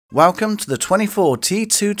Welcome to the 24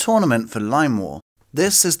 T2 tournament for Lime War.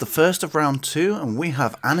 This is the first of round 2 and we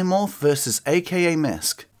have Animorph versus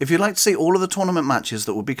Akamisc. If you'd like to see all of the tournament matches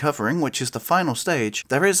that we'll be covering, which is the final stage,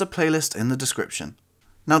 there is a playlist in the description.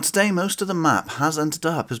 Now today most of the map has ended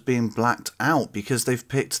up as being blacked out because they've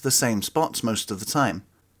picked the same spots most of the time.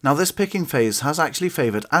 Now this picking phase has actually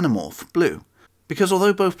favoured Animorph, blue, because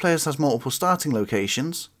although both players has multiple starting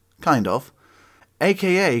locations, kind of,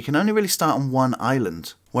 AKA can only really start on one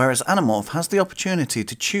island, whereas Animorph has the opportunity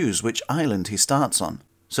to choose which island he starts on.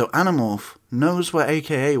 So Animorph knows where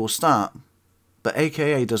AKA will start, but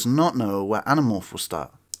AKA does not know where Animorph will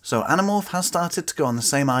start. So Animorph has started to go on the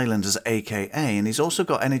same island as AKA, and he's also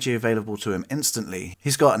got energy available to him instantly.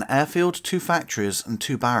 He's got an airfield, 2 factories, and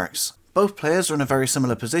 2 barracks. Both players are in a very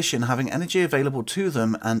similar position, having energy available to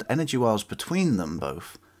them and energy wells between them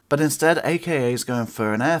both. But instead AKA is going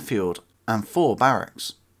for an airfield and 4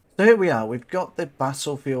 barracks. So here we are, we've got the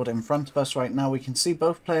battlefield in front of us right now. We can see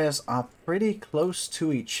both players are pretty close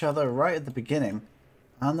to each other right at the beginning.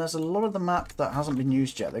 And there's a lot of the map that hasn't been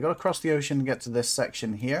used yet. They've got to cross the ocean to get to this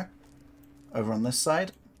section here, over on this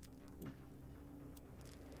side.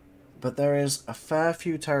 But there is a fair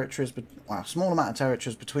few territories, well, a small amount of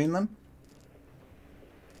territories between them.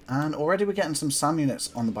 And already we're getting some SAM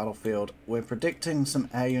units on the battlefield. We're predicting some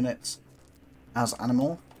air units as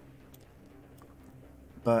Animorph.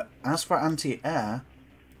 But as for anti-air,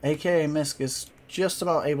 Akamisc is just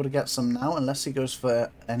about able to get some now, unless he goes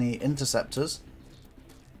for any interceptors.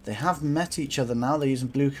 They have met each other now. They're using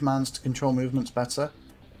blue commands to control movements better.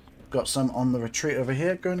 Got some on the retreat over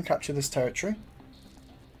here. Going to capture this territory.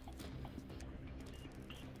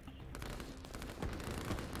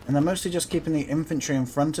 And they're mostly just keeping the infantry in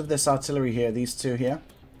front of this artillery here, these two here.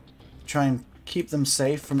 Try and keep them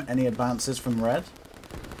safe from any advances from red.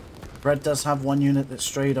 Red does have one unit that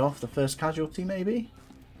strayed off, the first casualty maybe.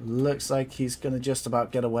 Looks like he's going to just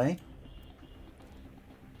about get away.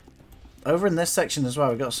 Over in this section as well,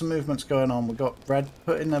 we've got some movements going on. We've got Red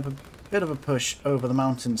putting up a bit of a push over the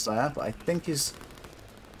mountains there, but I think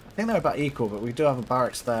they're about equal, but we do have a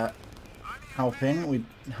barracks there helping. We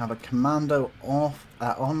have a commando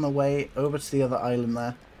on the way over to the other island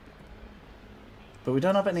there. But we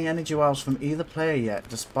don't have any energy wells from either player yet,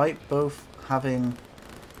 despite both having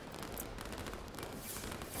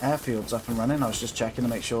airfields up and running. I was just checking to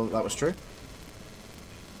make sure that was true.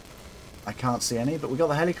 I can't see any, but we've got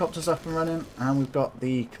the helicopters up and running, and we've got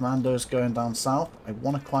the commandos going down south. I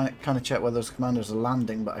want to kind of check where those commandos are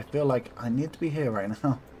landing, but I feel like I need to be here right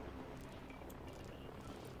now.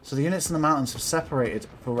 So the units in the mountains have separated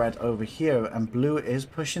for red over here, and blue is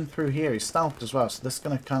pushing through here. He's stealthed as well, so this is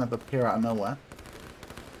going to kind of appear out of nowhere.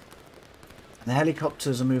 The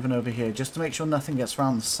helicopters are moving over here just to make sure nothing gets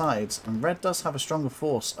around the sides, and red does have a stronger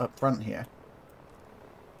force up front here.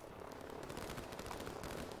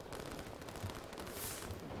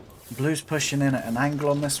 Blue's pushing in at an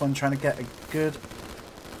angle on this one, trying to get a good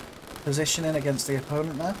position in against the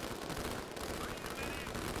opponent there.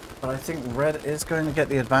 But I think red is going to get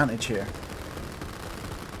the advantage here.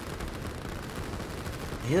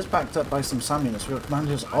 He is backed up by some SAM units. We've got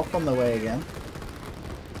commanders off on their way again.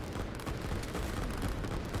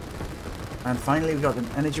 And finally we've got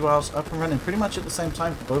the energy wells up and running pretty much at the same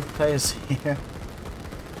time for both players here.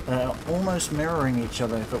 They're almost mirroring each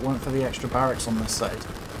other if it weren't for the extra barracks on this side.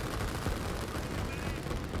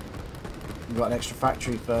 We've got an extra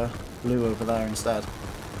factory for blue over there instead.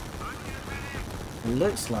 It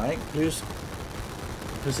looks like blue's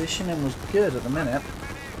positioning was good at the minute.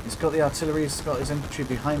 He's got the artillery, he's got his infantry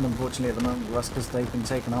behind him, unfortunately at the moment, but that's because they've been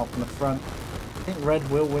taken out from the front. I think red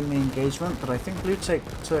will win the engagement, but I think blue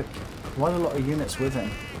took quite a lot of units with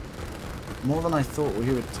him. More than I thought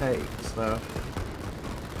he would take, so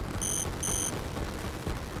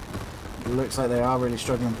it looks like they are really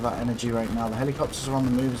struggling for that energy right now. The helicopters are on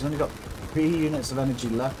the move. He's only got 3 units of energy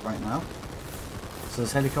left right now. So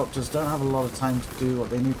those helicopters don't have a lot of time to do what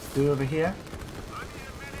they need to do over here.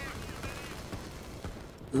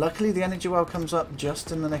 Luckily the energy well comes up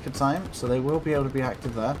just in the nick of time, so they will be able to be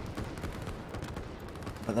active there.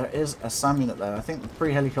 But there is a SAM unit there. I think the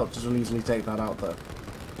 3 helicopters will easily take that out though.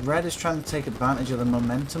 Red is trying to take advantage of the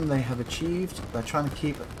momentum they have achieved. They're trying to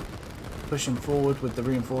keep pushing forward with the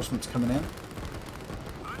reinforcements coming in.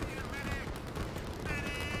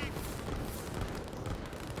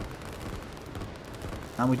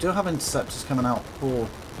 And we do have interceptors coming out for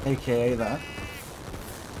AKA there.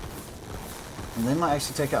 And they might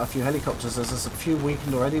actually take out a few helicopters. There's a few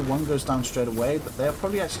weakened already. One goes down straight away, but they'll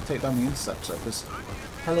probably actually take down the interceptor because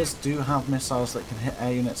Hellas do have missiles that can hit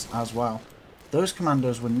air units as well. Those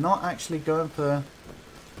commandos were not actually going for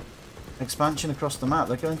expansion across the map.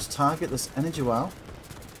 They're going to target this energy well.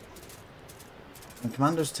 And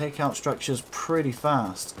commandos take out structures pretty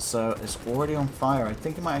fast, so it's already on fire. I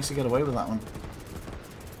think it might actually get away with that one.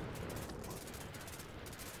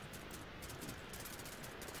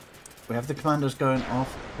 We have the commandos going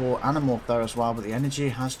off for Animorph there as well, but the energy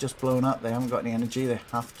has just blown up. They haven't got any energy. They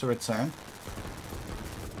have to return.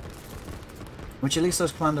 Which at least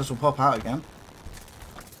those commandos will pop out again.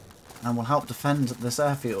 And will help defend this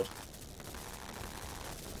airfield.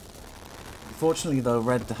 Unfortunately though,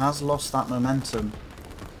 Red has lost that momentum.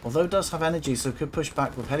 Although it does have energy, so it could push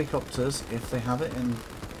back with helicopters if they have it. And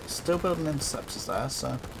still building interceptors there,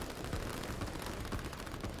 so...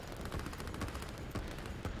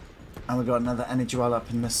 And we've got another energy well up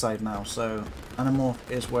in this side now, so Animorph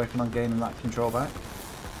is working on gaining that control back.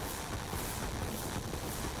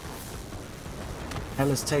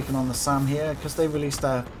 Hell is taking on the SAM here, because they release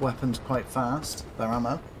their weapons quite fast, their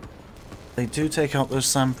ammo. They do take out those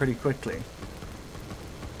SAM pretty quickly.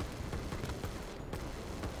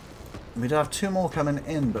 We do have 2 more coming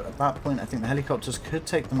in, but at that point I think the helicopters could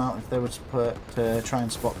take them out if they were to try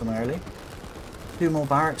and spot them early. 2 more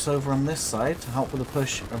barracks over on this side to help with the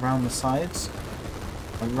push around the sides,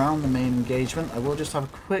 around the main engagement. I will just have a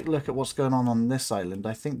quick look at what's going on this island.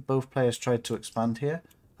 I think both players tried to expand here.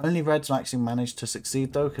 Only Reds actually managed to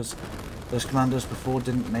succeed though, because those commandos before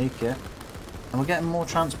didn't make it. And we're getting more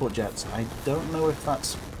transport jets. I don't know if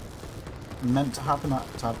that's meant to happen,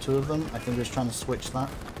 to have 2 of them. I think he was trying to switch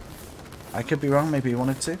that. I could be wrong, maybe he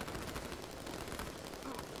wanted to.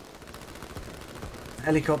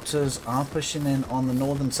 Helicopters are pushing in on the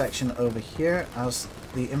northern section over here as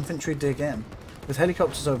the infantry dig in. With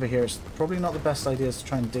helicopters over here, it's probably not the best idea to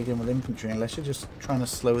try and dig in with infantry unless you're just trying to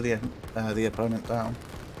slow the opponent down.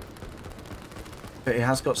 But he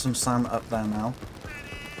has got some SAM up there now.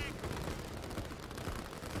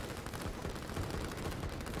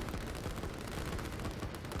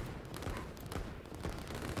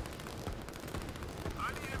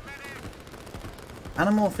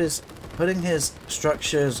 Animorph is putting his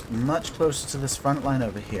structures much closer to this front line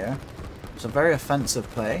over here. It's a very offensive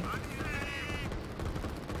play.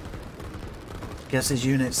 Gets his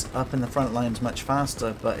units up in the front lines much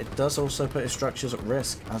faster, but it does also put his structures at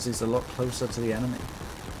risk as he's a lot closer to the enemy.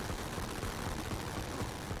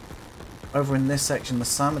 Over in this section, the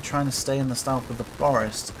SAM are trying to stay in the south of the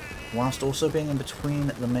forest, whilst also being in between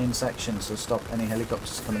the main sections to stop any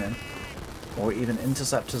helicopters coming in. Or even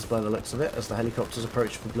interceptors by the looks of it, as the helicopters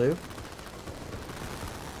approach for blue.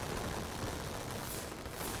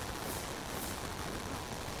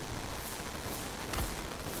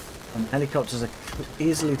 And helicopters are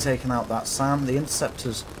easily taking out that SAM. The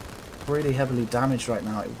interceptor's pretty heavily damaged right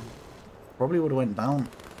now. It probably would have went down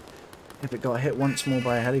if it got hit once more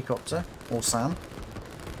by a helicopter or SAM.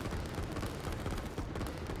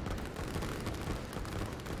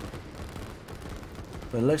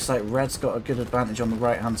 But it looks like Red's got a good advantage on the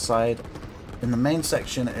right hand side. In the main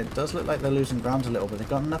section it does look like they're losing ground a little, but they've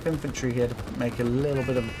got enough infantry here to make a little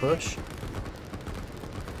bit of a push.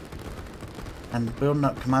 And building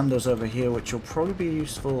up commandos over here, which will probably be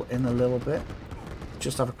useful in a little bit.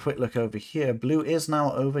 Just have a quick look over here. Blue is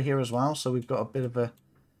now over here as well, so we've got a bit of a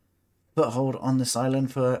foothold on this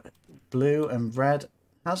island for Blue, and Red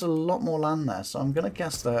has a lot more land there. So I'm going to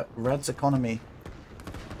guess that Red's economy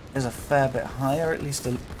is a fair bit higher, at least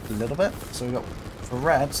a little bit. So we've got, for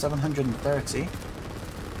Red, 730,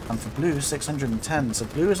 and for Blue, 610. So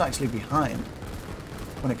Blue is actually behind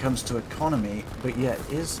when it comes to economy, but yet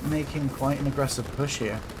is making quite an aggressive push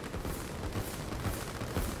here.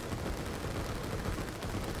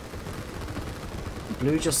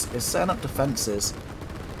 Blue just is setting up defences,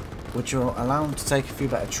 which will allow them to take a few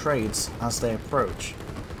better trades as they approach.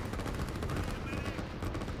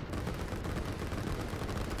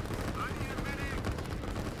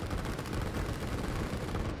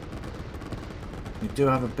 We do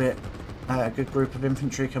have a good group of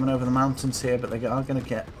infantry coming over the mountains here, but they are going to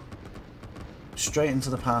get straight into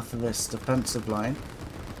the path of this defensive line.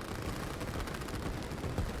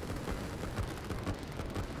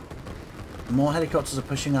 More helicopters are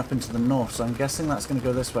pushing up into the north, so I'm guessing that's going to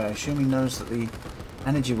go this way. I assume he knows that the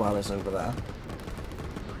energy well is over there,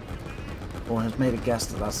 or has made a guess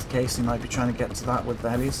that that's the case. He might be trying to get to that with the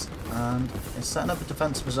helis, and is setting up a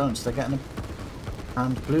defensive zone, so they're getting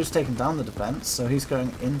and Blue's taking down the defense, so he's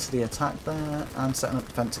going into the attack there and setting up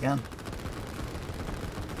defense again.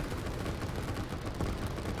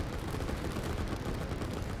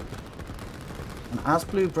 And as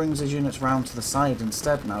Blue brings his units round to the side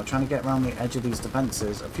instead now, trying to get around the edge of these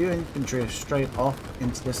defences, a few infantry are straight off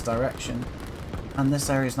into this direction, and this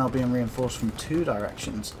area is now being reinforced from 2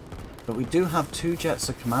 directions. But we do have 2 jets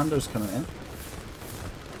of commandos coming in.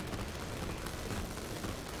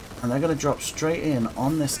 And they're going to drop straight in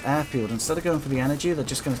on this airfield. Instead of going for the energy, they're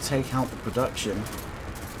just going to take out the production.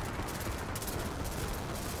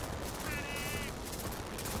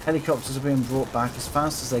 Helicopters are being brought back as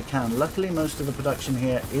fast as they can. Luckily, most of the production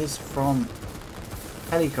here is from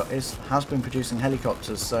helicopters. Has been producing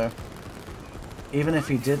helicopters, so even if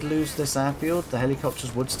he did lose this airfield, the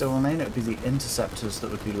helicopters would still remain. It would be the interceptors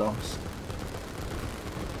that would be lost.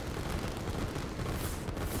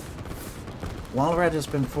 While Red has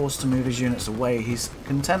been forced to move his units away, he's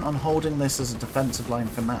content on holding this as a defensive line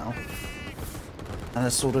for now. And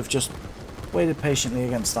has sort of just waited patiently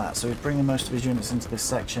against that. So he's bringing most of his units into this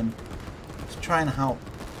section to try and help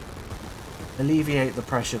alleviate the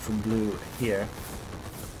pressure from Blue here.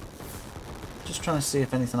 Just trying to see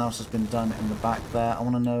if anything else has been done in the back there. I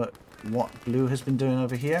want to know what Blue has been doing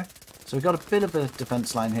over here. So we've got a bit of a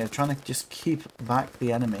defense line here, trying to just keep back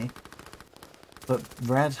the enemy. But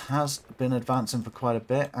Red has been advancing for quite a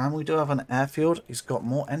bit, and we do have an airfield. He's got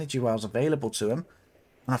more energy wells available to him,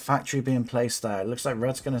 and a factory being placed there. It looks like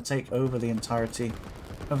Red's going to take over the entirety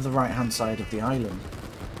of the right-hand side of the island.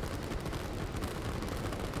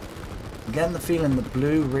 I'm getting the feeling that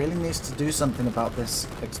Blue really needs to do something about this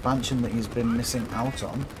expansion that he's been missing out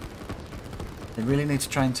on. They really need to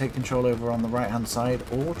try and take control over on the right-hand side,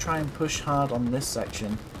 or try and push hard on this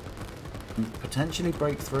section and potentially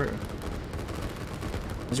break through.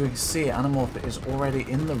 As we can see, Animorph is already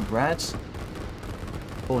in the red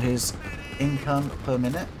for his income per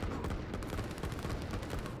minute.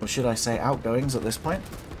 Or should I say outgoings at this point.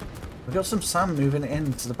 We've got some SAM moving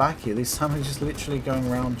into the back here. These SAM are just literally going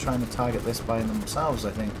around trying to target this by themselves,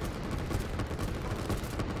 I think.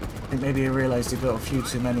 I think maybe he realised he built a few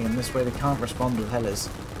too many, and this way they can't respond with helis.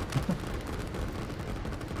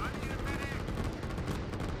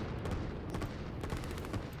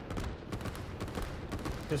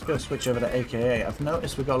 Just go switch over to AKA. I've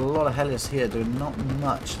noticed we've got a lot of helis here doing not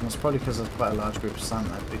much, and that's probably because there's quite a large group of SAM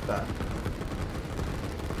there, to be fair.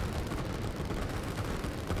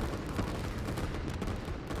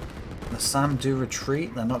 The SAM do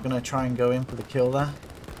retreat. They're not going to try and go in for the kill there.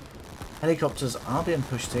 Helicopters are being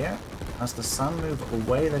pushed here. As the SAM move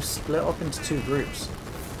away, they've split up into 2 groups,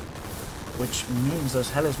 which means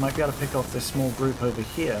those helis might be able to pick off this small group over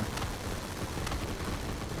here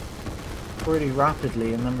pretty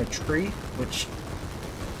rapidly and then retreat, which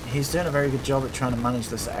he's doing a very good job at trying to manage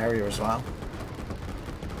this area as well.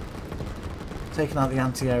 Taking out the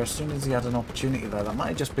anti-air as soon as he had an opportunity there. That might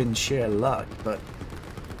have just been sheer luck, but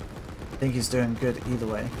I think he's doing good either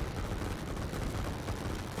way.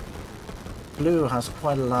 Blue has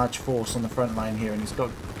quite a large force on the front line here, and he's got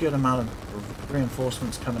a good amount of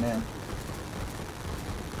reinforcements coming in.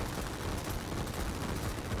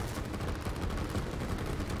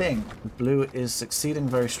 I think Blue is succeeding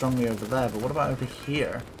very strongly over there, but what about over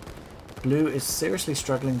here? Blue is seriously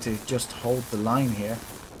struggling to just hold the line here,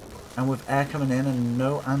 and with air coming in and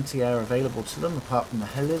no anti-air available to them apart from the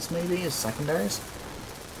helis maybe as secondaries,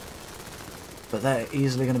 but they're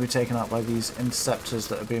easily going to be taken out by these interceptors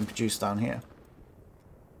that are being produced down here.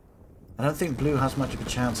 I don't think Blue has much of a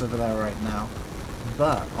chance over there right now,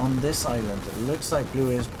 but on this island it looks like Blue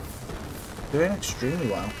is doing extremely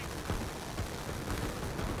well.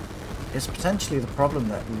 It's potentially the problem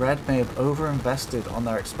that Red may have over-invested on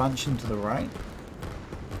their expansion to the right,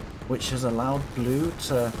 which has allowed Blue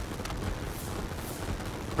to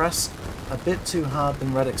press a bit too hard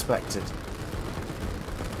than Red expected.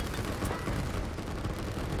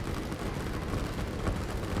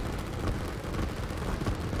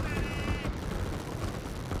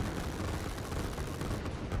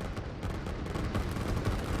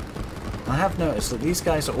 I have noticed that these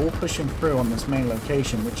guys are all pushing through on this main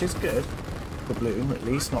location, which is good for Blue, at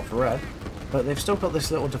least, not for Red. But they've still got this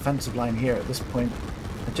little defensive line here at this point.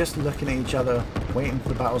 They're just looking at each other, waiting for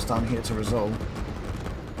the battles down here to resolve.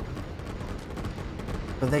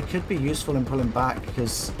 But they could be useful in pulling back,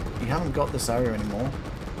 because you haven't got this area anymore.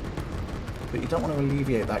 But you don't want to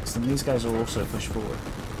alleviate that, because then these guys will also push forward.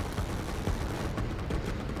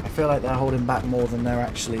 I feel like they're holding back more than they're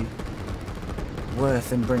actually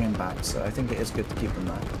worth in bringing back, so I think it is good to keep them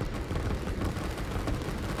there.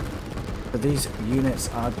 But these units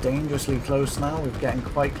are dangerously close now. We're getting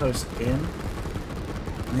quite close in,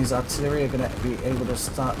 and these artillery are going to be able to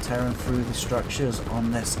start tearing through the structures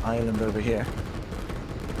on this island over here.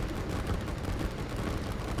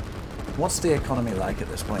 What's the economy like at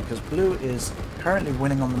this point? Because Blue is currently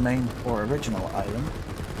winning on the main or original island.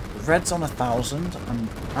 Red's on 1,000 and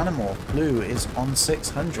Animorph Blue is on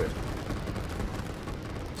 600.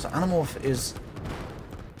 So Animorph is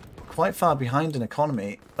quite far behind in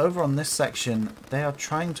economy. Over on this section, they are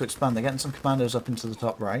trying to expand. They're getting some commandos up into the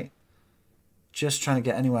top right. Just trying to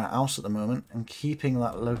get anywhere else at the moment and keeping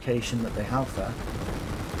that location that they have there.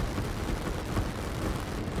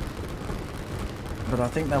 But I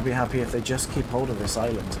think they'll be happy if they just keep hold of this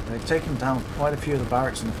island. They've taken down quite a few of the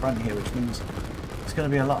barracks in the front here, which means it's going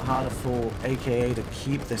to be a lot harder for AKA to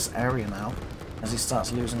keep this area now as he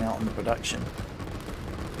starts losing out on the production.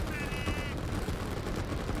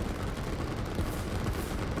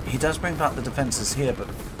 He does bring back the defences here, but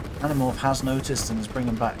Animorph has noticed and is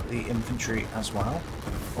bringing back the infantry as well,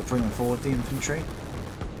 or bringing forward the infantry.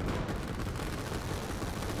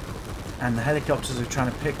 And the helicopters are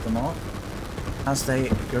trying to pick them off as they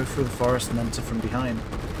go through the forest and enter from behind.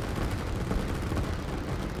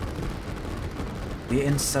 The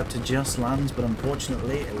interceptor just lands, but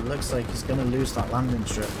unfortunately it looks like he's going to lose that landing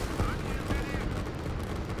strip.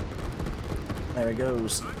 There he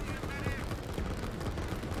goes.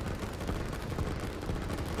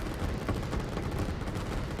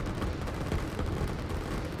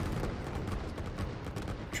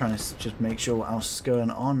 Trying to just make sure what else is going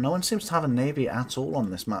on. No one seems to have a navy at all on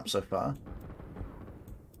this map so far.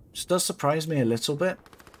 Which does surprise me a little bit.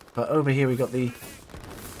 But over here we got the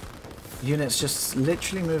units just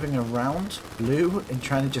literally moving around Blue and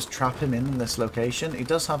trying to just trap him in this location. He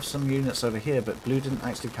does have some units over here, but Blue didn't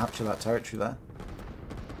actually capture that territory there.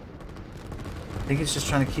 I think he's just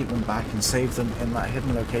trying to keep them back and save them in that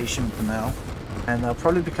hidden location for now. And they'll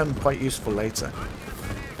probably become quite useful later.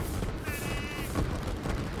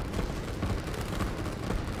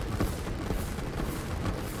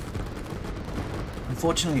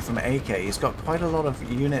 Unfortunately from AK, he's got quite a lot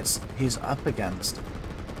of units he's up against.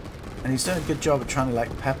 And he's doing a good job of trying to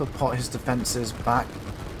like pepper pot his defences back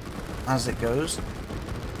as it goes.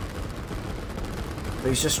 But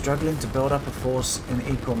he's just struggling to build up a force in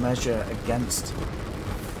equal measure against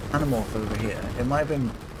Animorph over here. It might have been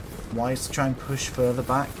wise to try and push further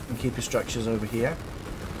back and keep his structures over here.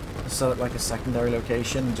 Set up like a secondary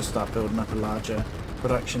location and just start building up a larger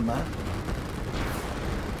production there.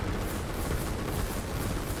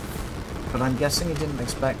 But I'm guessing he didn't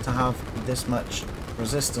expect to have this much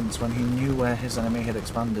resistance when he knew where his enemy had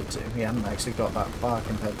expanded to. He hadn't actually got that far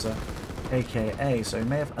compared to AKA, so he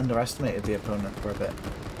may have underestimated the opponent for a bit.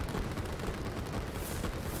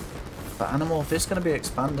 But Animorph is going to be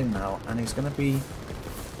expanding now, and he's going to be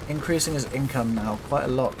increasing his income now quite a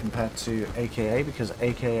lot compared to AKA, because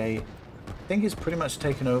AKA, I think, he's pretty much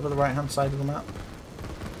taken over the right hand side of the map.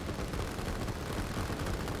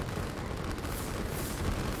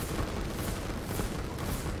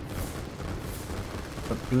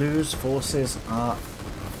 But Blue's forces are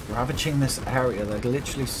ravaging this area. They're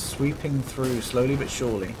literally sweeping through slowly but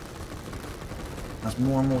surely as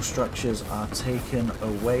more and more structures are taken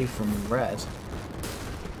away from Red.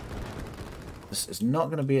 This is not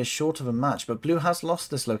going to be as short of a match, but Blue has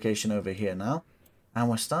lost this location over here now, and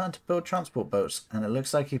we're starting to build transport boats, and it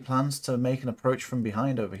looks like he plans to make an approach from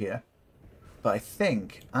behind over here. But I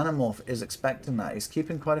think Animorph is expecting that. He's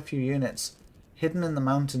keeping quite a few units hidden in the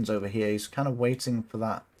mountains over here. He's kind of waiting for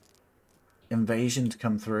that invasion to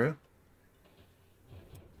come through.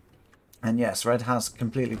 And yes, Red has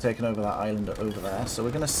completely taken over that island over there. So we're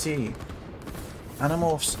going to see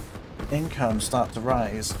Animorph's income start to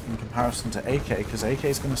rise in comparison to AK, because AK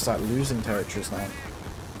is going to start losing territories now.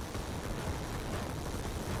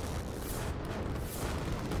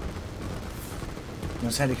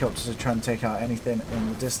 Those helicopters are trying to take out anything in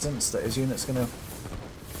the distance that his unit's going to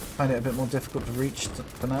find it a bit more difficult to reach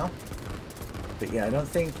for now. But yeah, I don't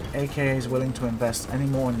think AKA is willing to invest any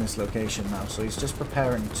more in this location now, so he's just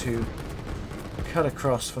preparing to cut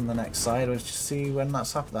across from the next side. We'll just see when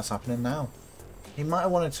that's happening. That's happening now. He might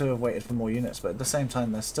have wanted to have waited for more units, but at the same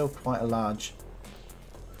time there's still quite a large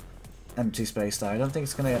empty space there. I don't think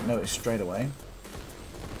it's going to get noticed straight away.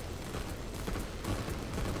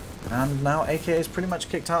 And now AKA is pretty much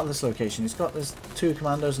kicked out of this location. He's got his 2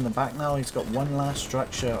 commandos in the back now. He's got one last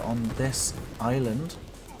structure on this island.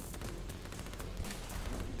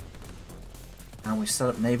 And we set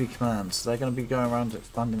up Navy commands. So they're going to be going around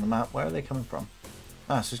expanding the map. Where are they coming from?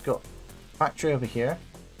 Ah, so he's got factory over here.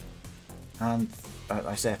 And,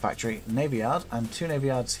 I say a factory, Navy yard. And 2 Navy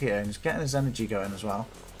yards here. And he's getting his energy going as well.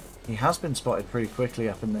 He has been spotted pretty quickly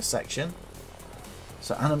up in this section.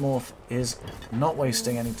 So Animorph is not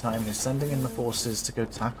wasting any time. He's sending in the forces to go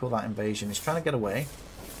tackle that invasion. He's trying to get away,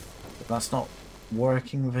 but that's not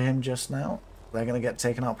working for him just now. They're going to get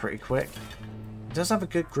taken out pretty quick. He does have a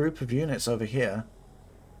good group of units over here.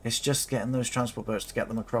 It's just getting those transport boats to get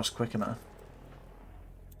them across quick enough.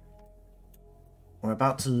 We're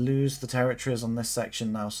about to lose the territories on this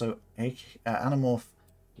section now, so Animorph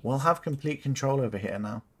will have complete control over here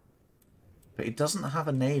now. But he doesn't have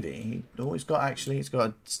a navy. He's got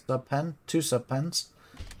a sub-pen, 2 sub-pens.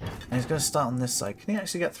 And he's going to start on this side. Can he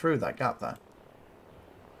actually get through that gap there?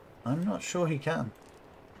 I'm not sure he can.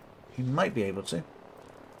 He might be able to.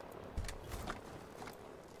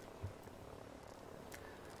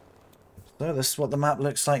 So this is what the map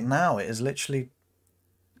looks like now. It is literally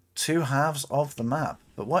 2 halves of the map.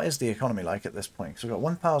 But what is the economy like at this point? Because we've got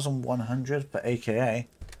 1,100 per AKA.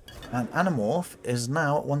 And Animorph is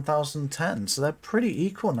now at 1,010. So they're pretty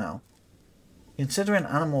equal now. Considering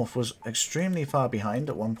Animorph was extremely far behind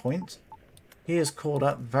at one point, he is caught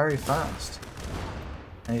up very fast.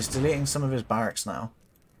 And he's deleting some of his barracks now.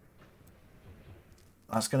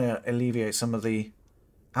 That's going to alleviate some of the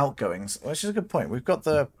outgoings, which is a good point. We've got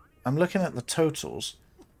the... I'm looking at the totals.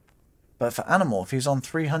 But for Animorph, he's on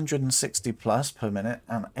 360 plus per minute,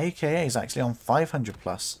 and AKA is actually on 500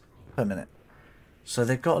 plus per minute. So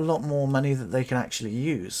they've got a lot more money that they can actually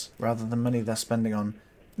use, rather than money they're spending on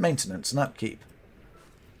maintenance and upkeep.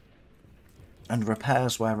 And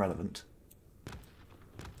repairs where relevant.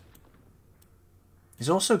 He's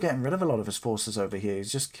also getting rid of a lot of his forces over here.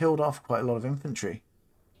 He's just killed off quite a lot of infantry.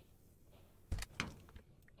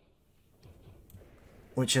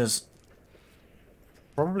 Which is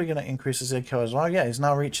probably going to increase his eco as well. Yeah, he's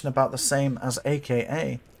now reaching about the same as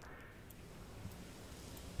AKA.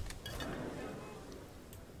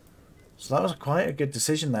 So that was quite a good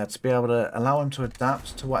decision there, to be able to allow him to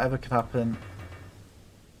adapt to whatever could happen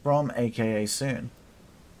from AKA soon.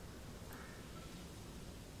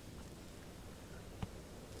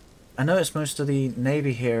 I noticed most of the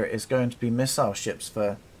navy here is going to be missile ships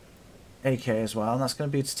for AK as well, and that's going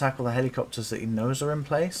to be to tackle the helicopters that he knows are in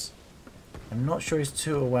place. I'm not sure he's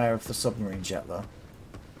too aware of the submarines yet, though.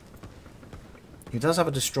 He does have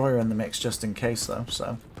a destroyer in the mix just in case, though,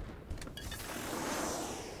 so...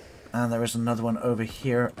 And there is another one over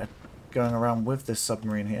here going around with this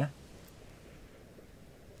submarine here.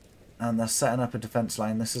 And they're setting up a defense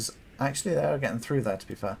line. This is... Actually, they are getting through there, to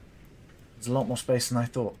be fair. There's a lot more space than I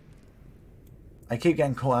thought. I keep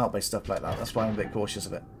getting caught out by stuff like that. That's why I'm a bit cautious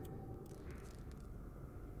of it.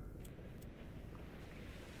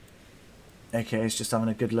 Okay, he's just having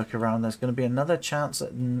a good look around. There's going to be another chance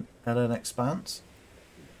at an expanse.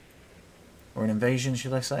 Or an invasion,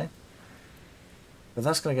 should I say. But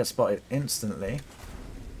that's going to get spotted instantly.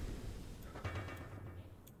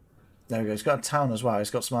 There we go. He's got a town as well. He's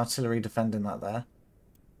got some artillery defending that there.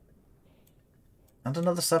 And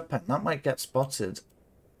another sub-pen. That might get spotted,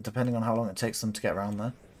 depending on how long it takes them to get around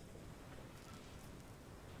there.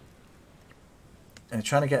 And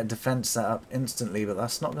trying to get a defense set up instantly, but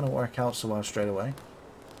that's not going to work out so well straight away.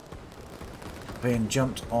 Being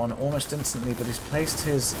jumped on almost instantly, but he's placed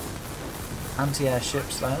his anti-air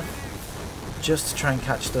ships there just to try and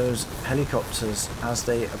catch those helicopters as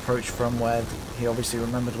they approach from where he obviously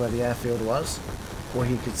remembered where the airfield was, or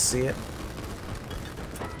he could see it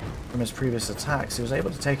from his previous attacks. He was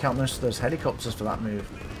able to take out most of those helicopters for that move.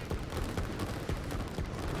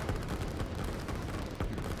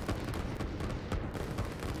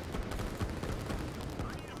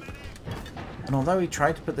 And although he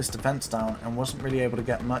tried to put this defense down and wasn't really able to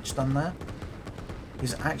get much done there,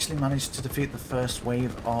 he's actually managed to defeat the first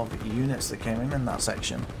wave of units that came in that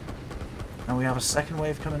section. And we have a second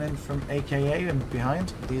wave coming in from AKA and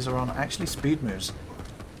behind. These are on actually speed moves,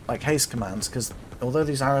 like haste commands, because although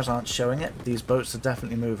these arrows aren't showing it, these boats are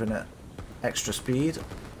definitely moving at extra speed.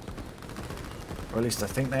 Or at least I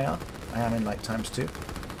think they are. I am in like ×2.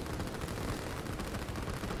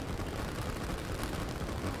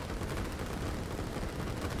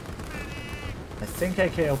 I think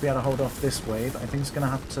AK will be able to hold off this wave. I think it's going to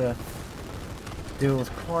have to deal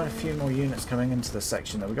with quite a few more units coming into this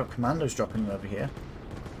section. We've got commandos dropping over here.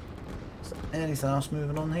 Is there anything else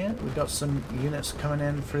moving on here? We've got some units coming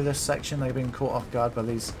in through this section. They're being caught off guard by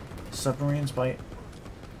these submarines by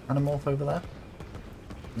Animorph over there.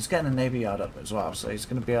 He's getting a navy yard up as well, so he's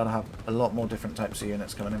going to be able to have a lot more different types of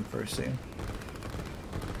units coming in through soon.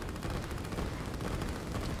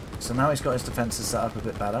 So now he's got his defences set up a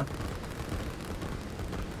bit better.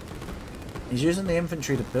 He's using the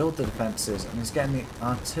infantry to build the defences, and he's getting the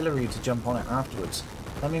artillery to jump on it afterwards.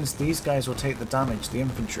 That means these guys will take the damage, the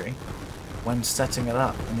infantry, when setting it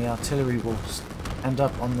up, and the artillery will end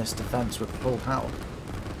up on this defence with full power.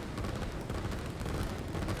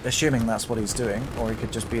 Assuming that's what he's doing, or he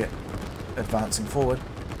could just be advancing forward.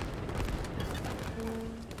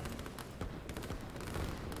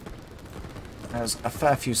 There's a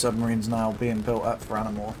fair few submarines now being built up for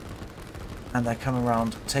Animorph. And they're coming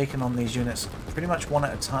around, taking on these units pretty much one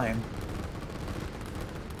at a time.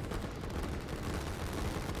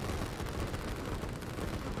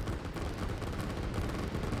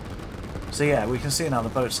 So yeah, we can see now the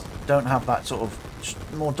boats don't have that sort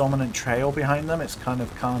of more dominant trail behind them. It's kind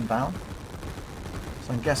of calmed down.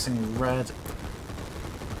 So I'm guessing Red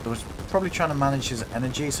was probably trying to manage his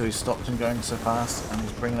energy, so he stopped him going so fast and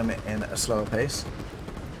he's bringing them in at a slower pace.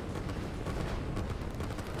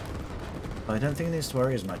 But I don't think he needs to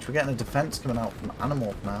worry as much. We're getting a defense coming out from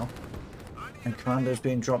Animorph now. And commandos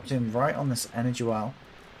being dropped in right on this energy well.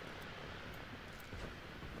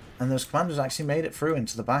 And those commandos actually made it through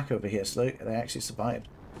into the back over here, so they actually survived.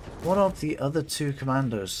 What of the other two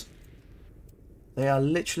commandos? They are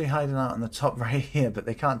literally hiding out on the top right here, but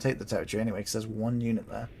they can't take the territory anyway, because there's one unit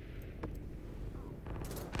there.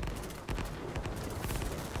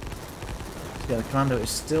 So yeah, the commando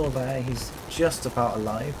is still there. He's just about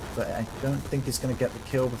alive, but I don't think he's going to get the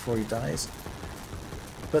kill before he dies.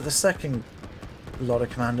 But the second lot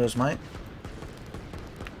of commandos might.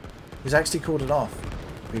 He's actually called it off,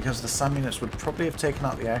 because the SAM units would probably have taken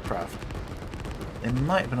out the aircraft. They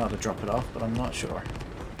might have been able to drop it off, but I'm not sure.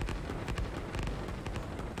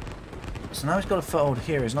 So now he's got a foothold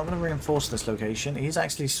here. He's not going to reinforce this location. He's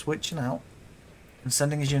actually switching out and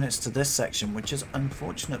sending his units to this section, which is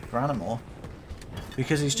unfortunate for Animorph,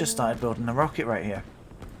 because he's just started building a rocket right here.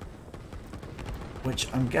 Which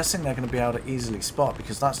I'm guessing they're going to be able to easily spot,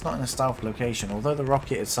 because that's not in a stealth location. Although the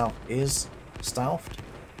rocket itself is stealthed,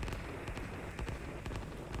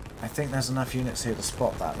 I think there's enough units here to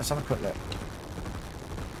spot that. Let's have a quick look.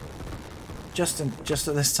 Just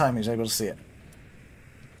at this time he's able to see it.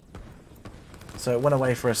 So it went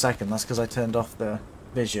away for a second. That's because I turned off the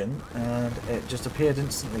vision and it just appeared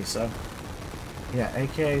instantly. So yeah,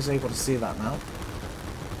 AKA is able to see that now.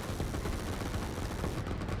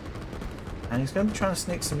 And he's going to be trying to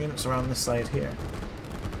sneak some units around this side here.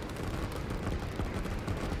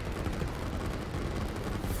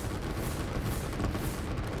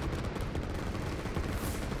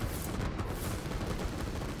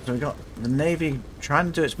 So we got the Navy trying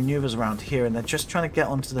to do its maneuvers around here, and they're just trying to get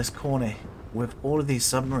onto this corner with all of these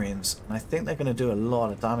submarines. And I think they're going to do a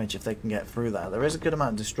lot of damage if they can get through there. There is a good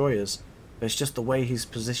amount of destroyers, but it's just the way he's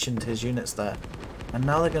positioned his units there. And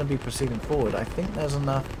now they're going to be proceeding forward. I think there's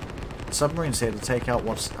enough submarines here to take out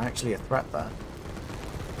what's actually a threat there.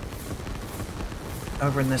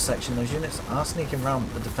 Over in this section, those units are sneaking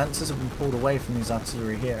around, but the defences have been pulled away from these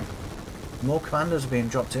artillery here. More commandos are being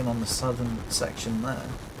dropped in on the southern section there.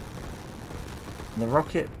 The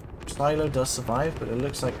rocket silo does survive, but it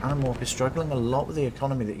looks like Animorph is struggling a lot with the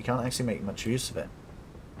economy, that you can't actually make much use of it.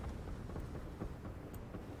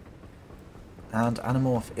 And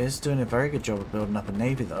Animorph is doing a very good job of building up a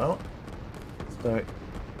navy though. So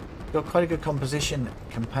got quite a good composition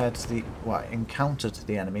compared to the, well, encounter to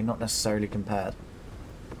the enemy, not necessarily compared.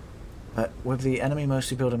 But with the enemy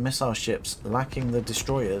mostly building missile ships, lacking the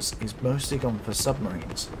destroyers, he's mostly gone for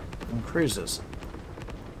submarines and cruisers.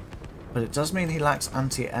 But it does mean he lacks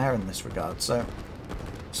anti-air in this regard, so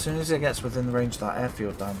as soon as he gets within the range of that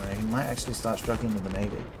airfield down there, he might actually start struggling with the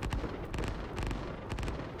Navy.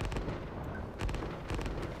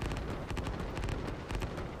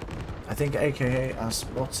 I think AKA has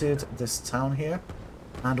spotted this town here,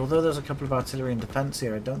 and although there's a couple of artillery and defense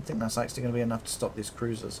here, I don't think that's actually going to be enough to stop these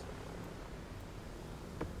cruisers.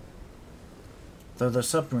 Though the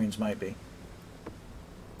submarines might be.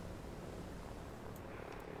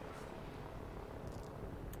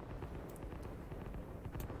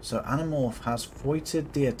 So Animorph has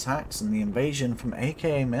foited the attacks and the invasion from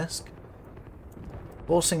Akamisc,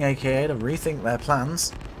 forcing AKA to rethink their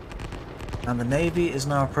plans. And the Navy is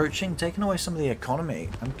now approaching, taking away some of the economy.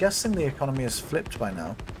 I'm guessing the economy is flipped by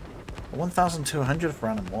now. 1,200 for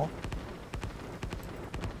Animorph.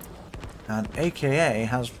 And AKA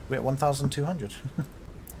has 1,200.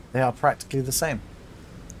 They are practically the same.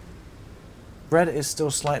 Red is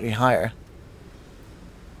still slightly higher.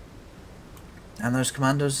 And those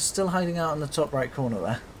commandos are still hiding out in the top right corner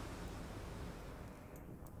there.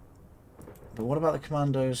 But what about the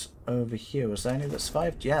commandos over here? Was there any that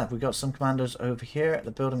survived? Yeah, we got some commandos over here at the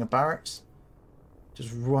building of barracks.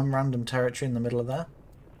 Just one random territory in the middle of there.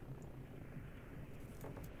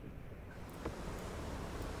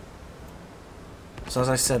 So as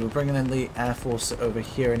I said, we're bringing in the Air Force over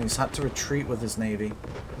here, and he's had to retreat with his Navy.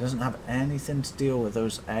 He doesn't have anything to deal with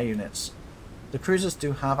those air units. The cruisers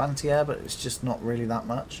do have anti-air, but it's just not really that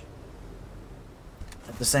much.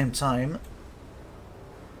 At the same time,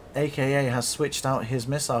 AKA has switched out his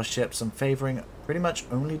missile ships and favouring pretty much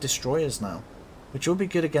only destroyers now, which will be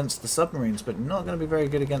good against the submarines, but not going to be very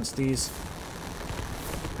good against these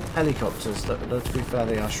helicopters that, to be fair,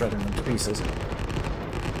 they are shredding them to pieces.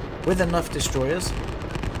 With enough destroyers,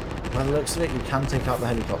 by the looks of it, you can take out the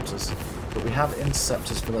helicopters. But we have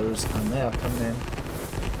interceptors for those, and they are coming in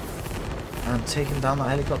and taking down that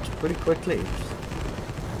helicopter pretty quickly.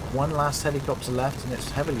 One last helicopter left, and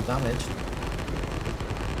it's heavily damaged.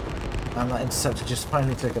 And that interceptor just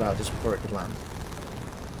finally took it out just before it could land.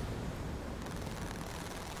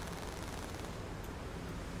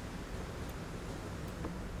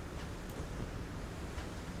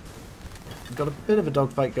 We've got a bit of a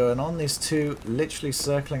dogfight going on. These two literally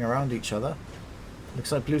circling around each other.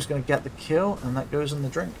 Looks like Blue's going to get the kill, and that goes in the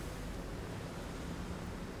drink.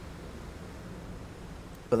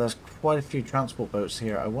 But there's quite a few transport boats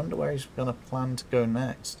here. I wonder where he's going to plan to go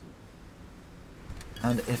next.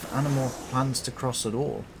 And if Animorph plans to cross at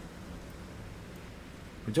all.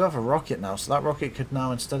 We do have a rocket now, so that rocket could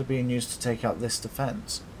now, instead of being used to take out this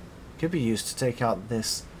defense, could be used to take out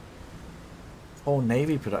this whole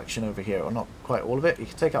Navy production over here. Or not quite all of it. You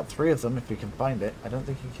can take out 3 of them if you can find it. I don't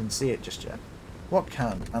think you can see it just yet. What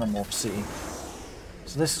can Animorph see?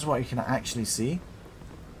 So this is what you can actually see.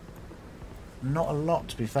 Not a lot,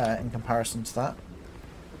 to be fair, in comparison to that.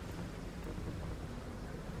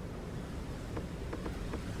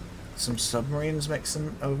 Some submarines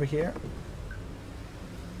mixing over here.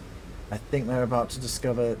 I think they're about to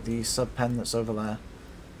discover the sub-pen that's over there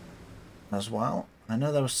as well. I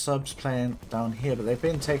know there were subs playing down here, but they've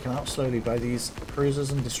been taken out slowly by these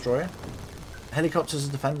cruisers and destroyer. Helicopters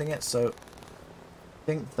are defending it, so I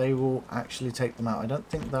think they will actually take them out. I don't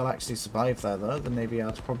think they'll actually survive there, though. The Navy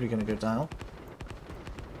Yard's probably going to go down.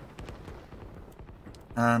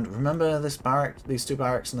 And remember this barrack, these 2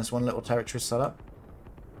 barracks and this one little territory set up?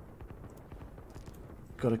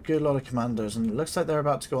 Got a good lot of commandos, and it looks like they're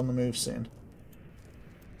about to go on the move soon.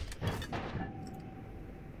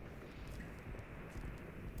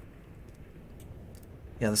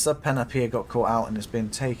 Yeah, the sub-pen up here got caught out and is being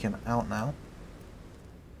taken out now.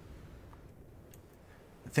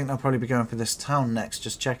 I think they'll probably be going for this town next,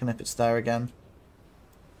 just checking if it's there again.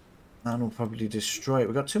 And we'll probably destroy it.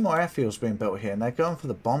 We've got 2 more airfields being built here, and they're going for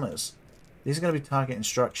the bombers. These are going to be targeting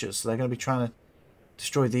structures, so they're going to be trying to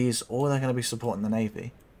destroy these, or they're going to be supporting the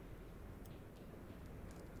Navy.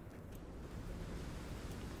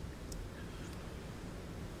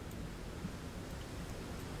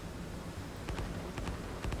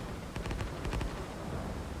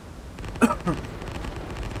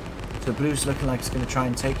 So Blue's looking like it's going to try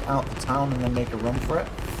and take out the town and then make a run for it.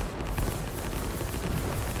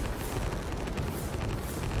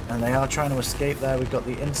 And they are trying to escape there. We've got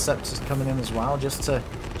the interceptors coming in as well, just to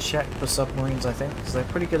check for submarines, I think, because they're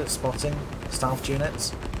pretty good at spotting stealth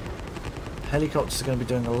units. Helicopters are going to be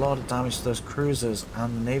doing a lot of damage to those cruisers,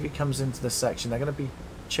 and the Navy comes into this section. They're going to be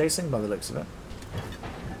chasing by the looks of it.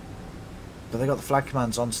 But they got the flag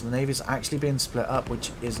commands on, so the Navy's actually being split up, which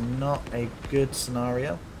is not a good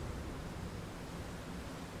scenario.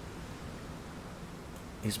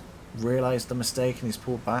 He's realised the mistake and he's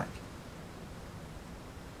pulled back.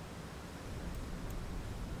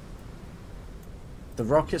 The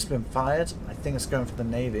rocket's been fired. I think it's going for the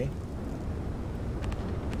Navy.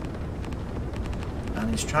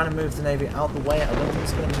 And he's trying to move the Navy out the way. I don't think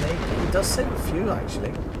it's going to make it. He does save a few,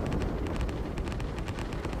 actually.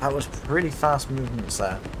 That was pretty fast movements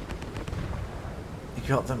there. He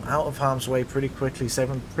got them out of harm's way pretty quickly,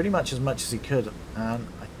 saving pretty much as he could. And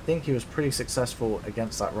I think he was pretty successful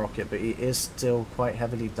against that rocket, but he is still quite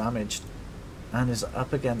heavily damaged. And is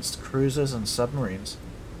up against cruisers and submarines.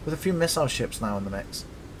 With a few missile ships now in the mix.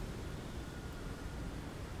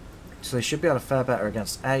 So they should be able to fare better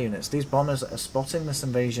against air units. These bombers are spotting this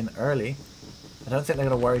invasion early. I don't think they're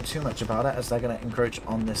going to worry too much about it, as they're going to encroach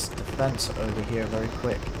on this defense over here very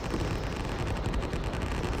quick.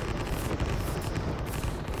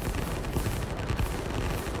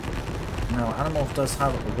 Now Animorph does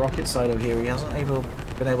have a rocket side over here. He hasn't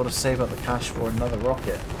been able to save up the cash for another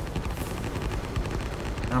rocket.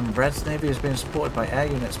 Red's Navy is being supported by air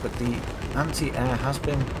units, but the anti-air has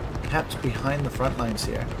been kept behind the front lines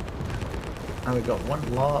here. And we've got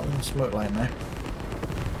one long smoke line there.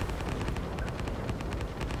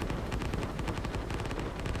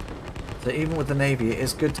 So even with the Navy, it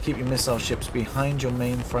is good to keep your missile ships behind your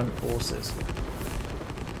main front forces.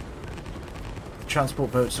 The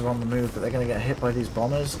transport boats are on the move, but they're going to get hit by these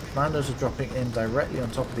bombers. Commandos are dropping in directly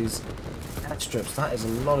on top of these airstrips. That is a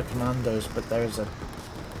lot of commandos, but there is a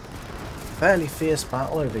fairly fierce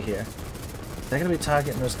battle over here. They're going to be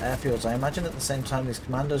targeting those airfields. I imagine at the same time these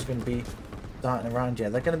commandos are going to be darting around. Yeah,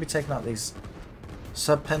 they're going to be taking out these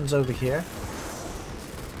sub-pens over here.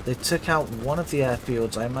 They took out one of the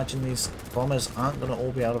airfields. I imagine these bombers aren't going to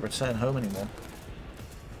all be able to return home anymore.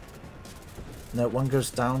 No, one goes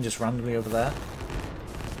down just randomly over there.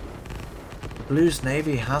 Blue's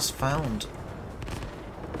Navy has found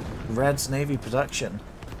Red's Navy production.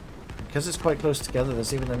 Because it's quite close together,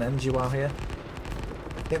 there's even an energy wall here.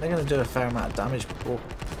 I think they're going to do a fair amount of damage before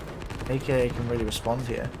AKA can really respond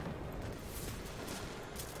here.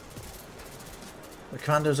 The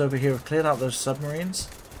commandos over here have cleared out those submarines.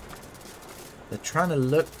 They're trying to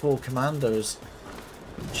look for commandos.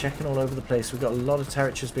 Checking all over the place. We've got a lot of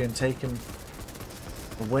territories being taken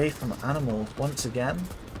away from Animorph once again.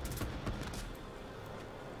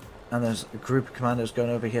 And there's a group of commandos going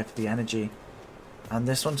over here for the energy. And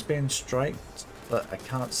this one's being striked, but I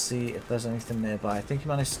can't see if there's anything nearby. I think he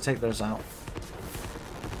managed to take those out.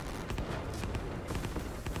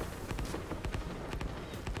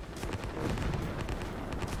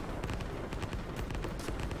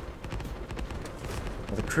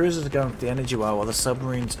 Well, the cruisers are going for the energy well, while the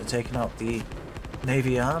submarines are taking out the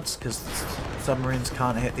navy yards, because submarines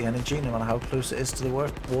can't hit the energy no matter how close it is to the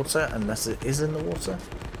water, unless it is in the water.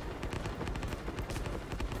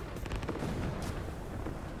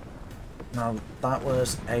 Now, that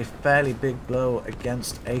was a fairly big blow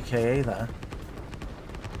against AKA there.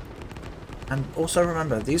 And also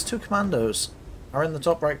remember, these two commandos are in the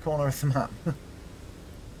top right corner of the map.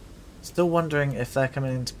 Still wondering if they're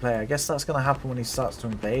coming into play. I guess that's going to happen when he starts to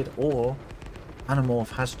invade, or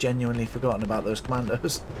Animorph has genuinely forgotten about those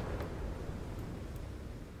commandos.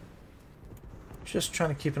 Just trying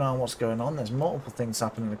to keep an eye on what's going on. There's multiple things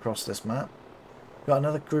happening across this map. Got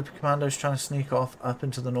another group of commandos trying to sneak off up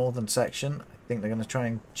into the northern section. I think they're going to try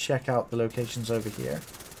and check out the locations over here.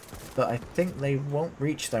 But I think they won't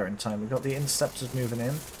reach there in time. We've got the interceptors moving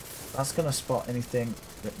in. That's going to spot anything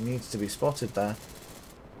that needs to be spotted there.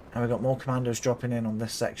 And we've got more commandos dropping in on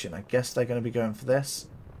this section. I guess they're going to be going for this.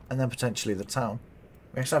 And then potentially the town.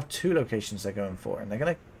 We actually have two locations they're going for. And they're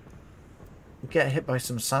going to get hit by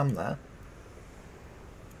some SAM there.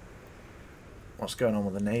 What's going on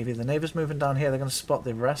with the Navy? The Navy's moving down here. They're going to spot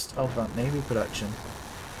the rest of that Navy production.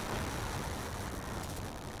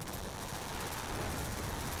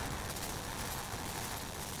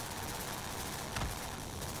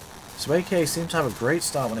 So AK seems to have a great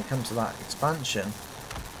start when it comes to that expansion.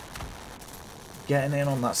 Getting in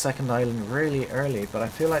on that second island really early, but I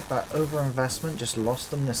feel like that overinvestment just lost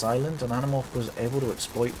them this island, and Animorph was able to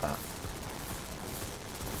exploit that.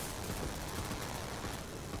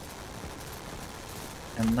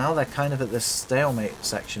 And now they're kind of at this stalemate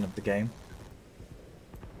section of the game.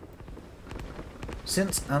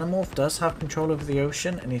 Since Animorph does have control over the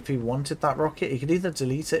ocean, and if he wanted that rocket, he could either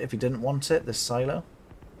delete it if he didn't want it, this silo.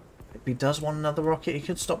 If he does want another rocket, he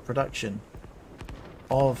could stop production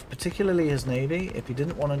of particularly his navy. If he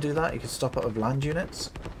didn't want to do that, he could stop it of land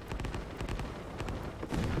units.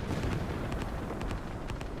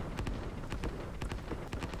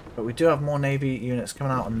 But we do have more navy units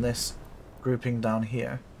coming out on this grouping down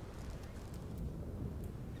here.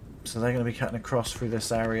 So they're going to be cutting across through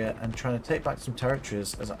this area and trying to take back some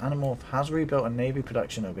territories, as Animorph has rebuilt a navy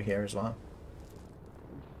production over here as well.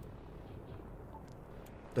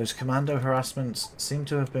 Those commando harassments seem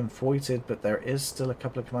to have been foited, but there is still a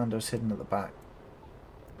couple of commandos hidden at the back.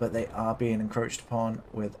 But they are being encroached upon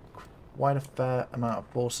with quite a fair amount of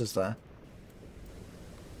forces there.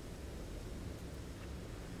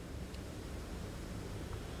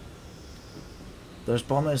 Those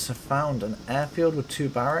bombers have found an airfield with 2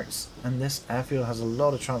 barracks, and this airfield has a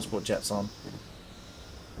lot of transport jets on,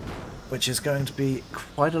 which is going to be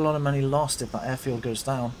quite a lot of money lost if that airfield goes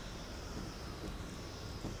down.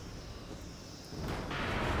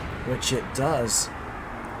 Which it does.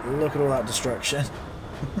 Look at all that destruction.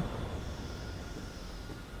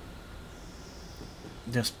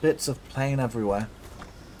 Just bits of plane everywhere.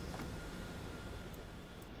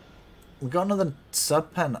 We've got another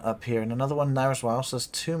sub-pen up here and another one there as well, so there's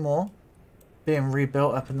 2 more being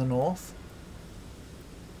rebuilt up in the north.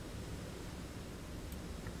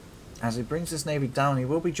 As he brings his navy down, he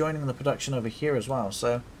will be joining the production over here as well,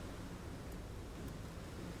 so...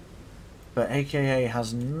 But AKA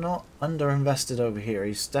has not underinvested over here.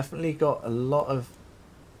 He's definitely got a lot of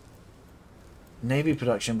navy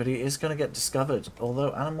production, but he is going to get discovered,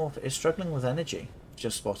 although Animorph is struggling with energy.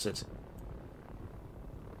 Just spotted.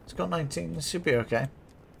 It's got 19, this should be okay.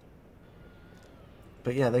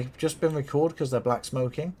 But yeah, they've just been recalled because they're black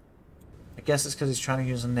smoking. I guess it's because he's trying to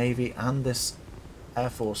use a navy and this air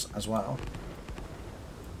force as well.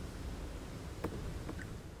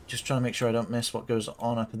 Just trying to make sure I don't miss what goes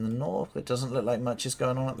on up in the north. It doesn't look like much is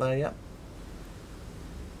going on up there yet.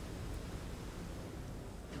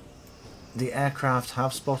 the aircraft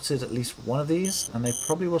have spotted at least one of these, and they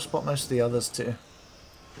probably will spot most of the others too.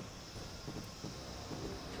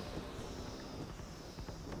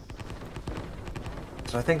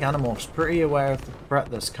 So I think Animorph's pretty aware of the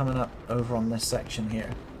threat that's coming up over on this section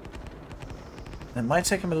here. It might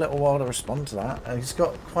take him a little while to respond to that. He's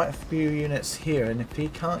got quite a few units here, and if he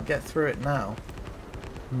can't get through it now,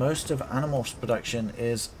 most of Animorph's production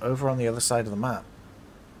is over on the other side of the map.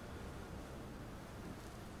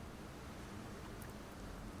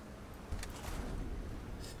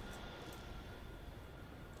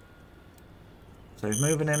 So he's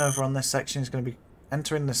moving in over on this section. He's going to be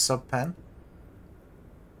entering this sub-pen.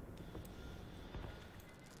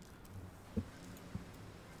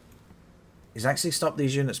 He's actually stopped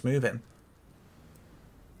these units moving.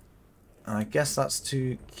 And I guess that's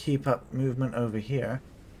to keep up movement over here.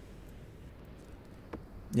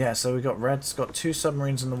 Yeah, so we got Red's got 2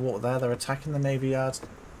 submarines in the water there. They're attacking the Navy yards.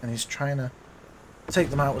 And he's trying to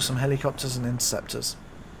take them out with some helicopters and interceptors.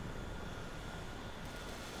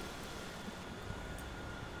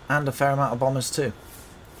 And a fair amount of bombers too.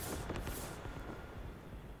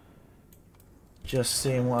 Just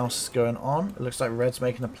seeing what else is going on. It looks like Red's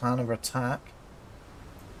making a plan of attack.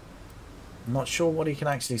 I'm not sure what he can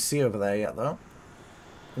actually see over there yet though.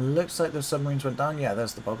 It looks like the submarines went down. Yeah,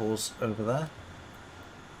 there's the bubbles over there.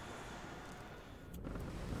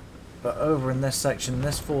 But over in this section,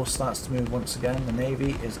 this force starts to move once again. The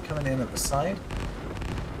Navy is coming in at the side.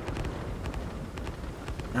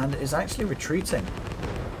 And is actually retreating.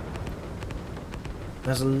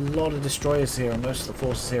 There's a lot of destroyers here, and most of the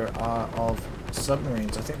forces here are of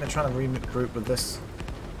submarines. I think they're trying to regroup with this,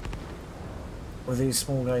 with these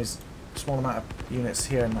small guys, small amount of units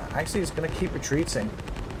here, and actually it's going to keep retreating.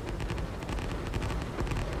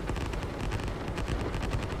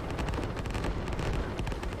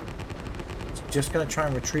 It's just going to try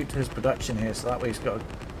and retreat to his production here, so that way he's got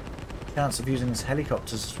a chance of using his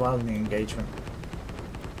helicopters as well in the engagement.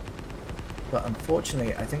 But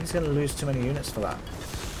unfortunately, I think he's going to lose too many units for that.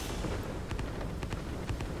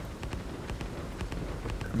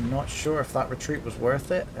 I'm not sure if that retreat was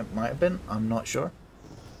worth it. It might have been. I'm not sure.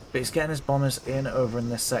 But he's getting his bombers in over in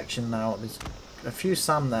this section now. There's a few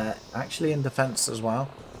SAM there, actually in defense as well.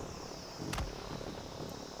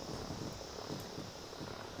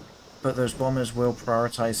 But those bombers will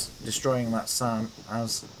prioritize destroying that SAM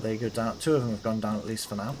as they go down. 2 of them have gone down at least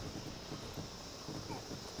for now.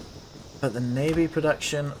 But the Navy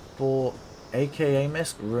production for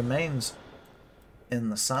Akamisc remains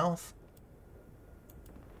in the south.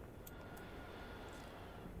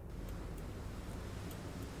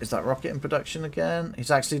 Is that rocket in production again?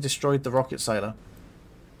 He's actually destroyed the rocket silo.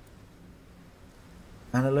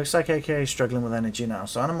 And it looks like AKA is struggling with energy now.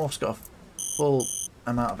 So Animorph's got a full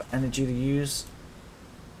amount of energy to use.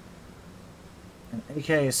 And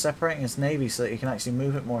AKA is separating his Navy so that he can actually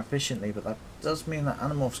move it more efficiently, but that does mean that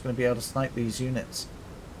Animorph's going to be able to snipe these units.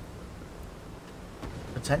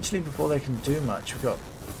 Potentially before they can do much. We've got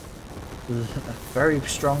a very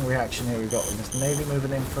strong reaction here. We've got this Navy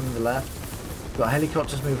moving in from the left. We've got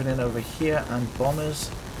helicopters moving in over here and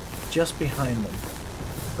bombers just behind them.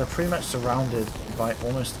 They're pretty much surrounded by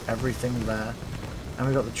almost everything there. And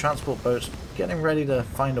we've got the transport boats getting ready to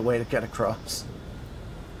find a way to get across.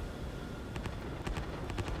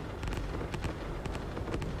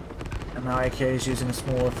 And now AK is using a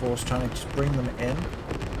smaller force trying to just bring them in.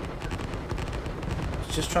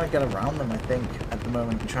 He's just trying to get around them, I think, at the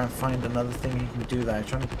moment, and try and find another thing he can do there.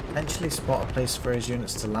 Trying to potentially spot a place for his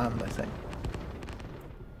units to land, I think.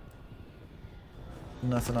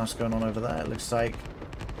 Nothing else going on over there. It looks like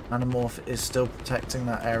Animorph is still protecting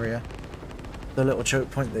that area. The little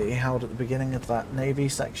choke point that he held at the beginning of that Navy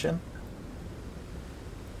section.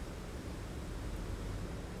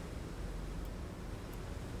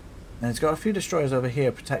 And he's got a few destroyers over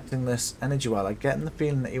here protecting this energy well. I'm getting the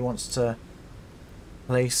feeling that he wants to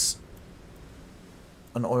place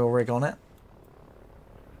an oil rig on it.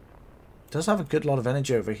 Does have a good lot of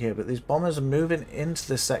energy over here, but these bombers are moving into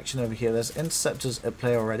this section over here. There's interceptors at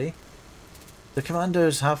play already. The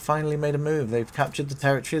commandos have finally made a move. They've captured the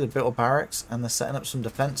territory, they've built barracks, and they're setting up some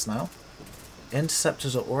defense now.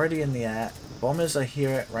 Interceptors are already in the air. Bombers are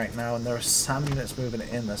here right now, and there are SAM units moving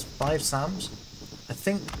in. There's 5 SAMs. I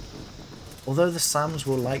think, although the SAMs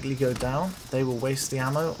will likely go down, they will waste the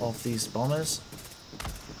ammo of these bombers,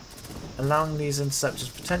 allowing these interceptors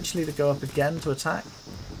potentially to go up again to attack.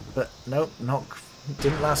 But nope,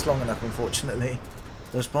 didn't last long enough, unfortunately.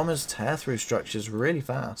 Those bombers tear through structures really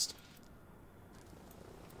fast.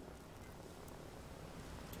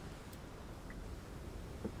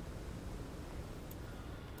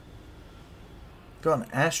 Got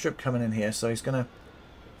an airstrip coming in here, so he's going to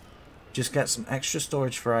just get some extra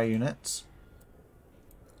storage for our units.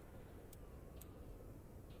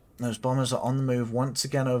 Those bombers are on the move once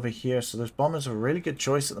again over here, so those bombers are a really good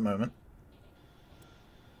choice at the moment.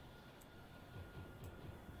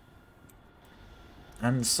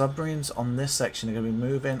 And the submarines on this section are going to be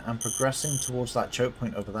moving and progressing towards that choke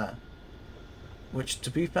point over there. Which,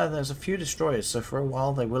 to be fair, there's a few destroyers, so for a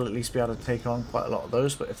while they will at least be able to take on quite a lot of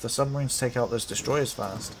those, but if the submarines take out those destroyers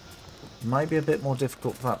fast, it might be a bit more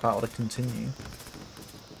difficult for that battle to continue.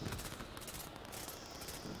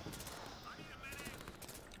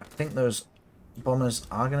 I think those bombers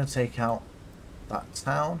are going to take out that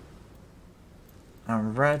town,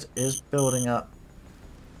 and red is building up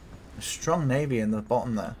a strong navy in the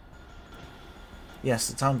bottom there. Yes,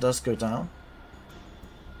 the town does go down.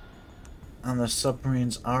 And the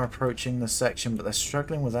submarines are approaching the section, but they're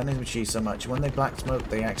struggling with energy so much. When they black smoke,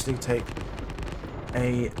 they actually take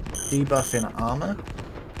a debuff in armor.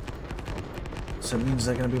 So it means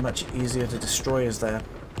they're going to be much easier to destroy as they're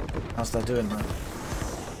doing that.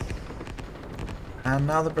 And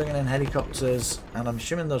now they're bringing in helicopters, and I'm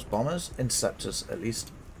assuming those bombers, interceptors at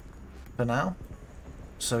least, for now.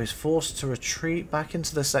 So he's forced to retreat back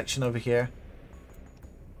into the section over here.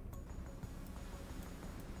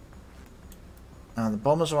 And the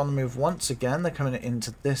bombers are on the move once again. They're coming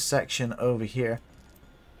into this section over here.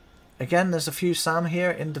 Again, there's a few SAM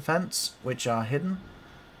here in defense, which are hidden.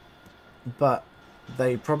 But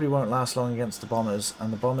they probably won't last long against the bombers.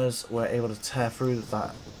 And the bombers were able to tear through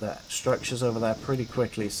the structures over there pretty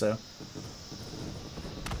quickly. So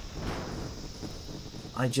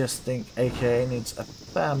I just think AKA needs a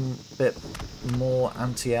fair bit more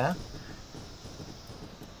anti-air.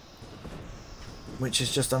 Which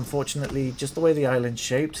is just unfortunately just the way the island's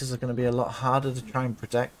shaped is going to be a lot harder to try and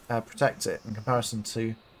protect it in comparison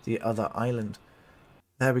to the other island.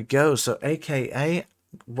 There we go. So AKA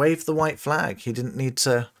waved the white flag. He didn't need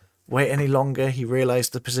to wait any longer. He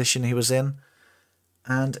realized the position he was in,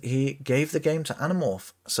 and he gave the game to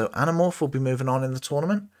Animorph. So Animorph will be moving on in the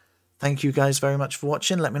tournament. Thank you guys very much for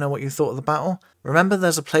watching. Let me know what you thought of the battle. Remember,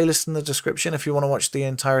 there's a playlist in the description if you want to watch the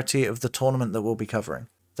entirety of the tournament that we'll be covering.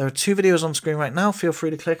 There are 2 videos on screen right now. Feel free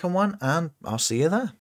to click on one, and I'll see you there.